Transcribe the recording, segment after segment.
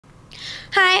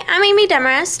Hi, I'm Amy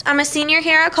Demarest. I'm a senior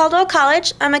here at Caldwell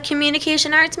College. I'm a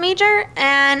communication arts major,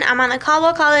 and I'm on the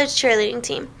Caldwell College cheerleading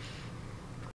team.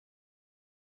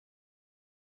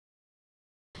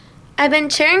 I've been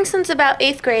cheering since about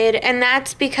 8th grade, and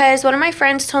that's because one of my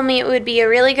friends told me it would be a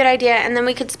really good idea and then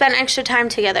we could spend extra time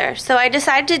together. So I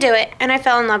decided to do it, and I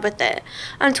fell in love with it.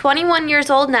 I'm 21 years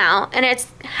old now, and it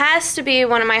has to be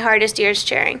one of my hardest years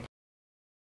cheering.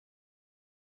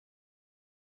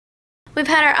 We've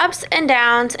had our ups and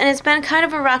downs, and it's been kind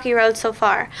of a rocky road so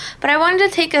far. But I wanted to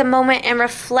take a moment and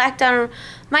reflect on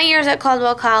my years at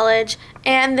Caldwell College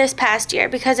and this past year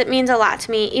because it means a lot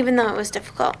to me, even though it was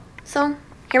difficult. So,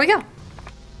 here we go.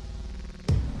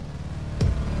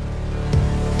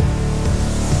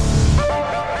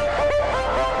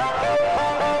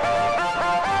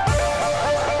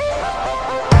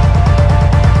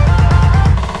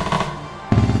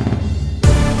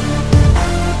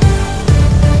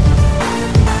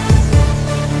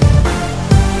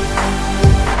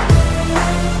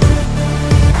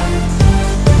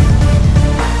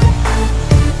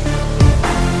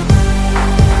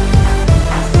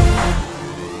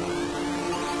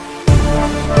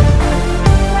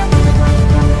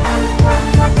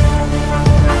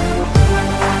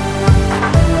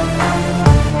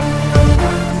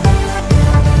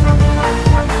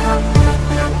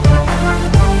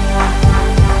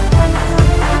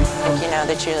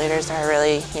 The cheerleaders are a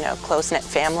really, close-knit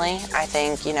family. I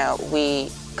think,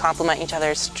 we complement each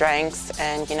other's strengths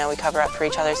and, we cover up for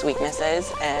each other's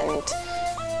weaknesses, and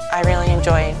I really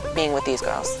enjoy being with these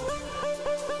girls.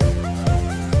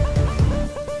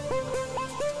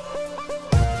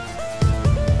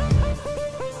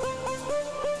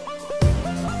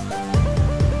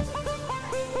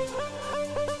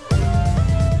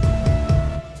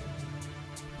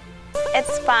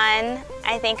 It's fun.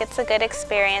 I think it's a good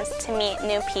experience to meet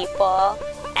new people,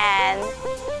 and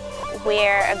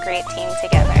we're a great team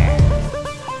together.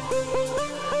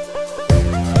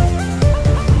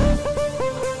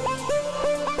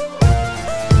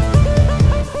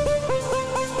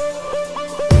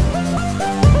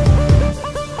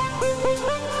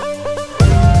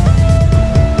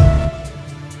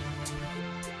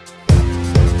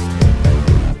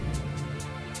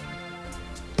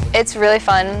 It's really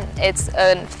fun. It's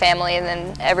a family, and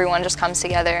then everyone just comes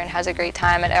together and has a great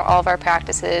time at all of our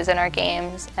practices and our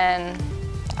games, and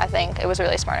I think it was a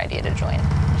really smart idea to join.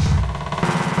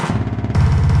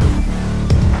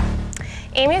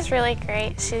 Amy's really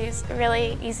great. She's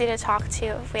really easy to talk to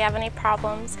if we have any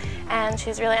problems, and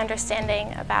she's really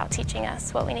understanding about teaching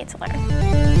us what we need to learn.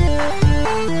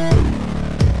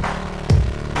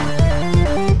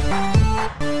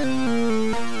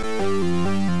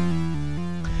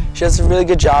 She does a really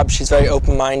good job. She's very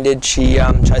open-minded. She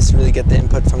tries to really get the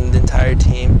input from the entire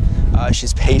team.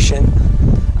 She's patient,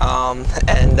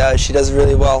 and she does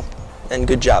really well and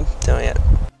good job doing it.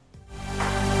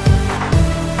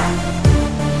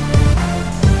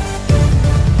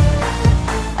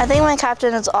 I think my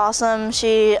captain is awesome.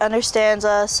 She understands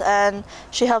us and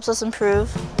she helps us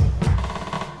improve.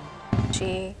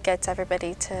 She gets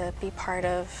everybody to be part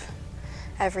of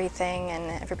everything,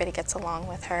 and everybody gets along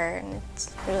with her, and it's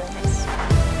really nice.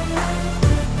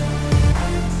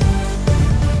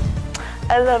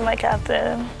 I love my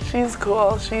captain. She's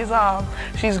cool. She's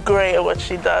great at what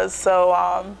she does.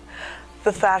 So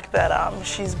the fact that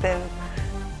she's been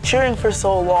cheering for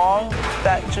so long,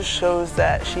 that just shows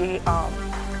that she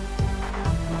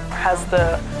has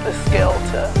the skill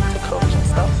to coach and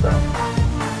stuff. So.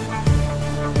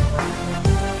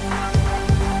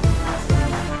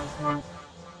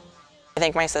 I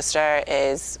think my sister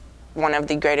is one of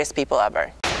the greatest people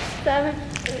ever. 7,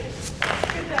 8. Get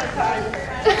that time.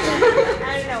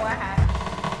 I don't know what happened.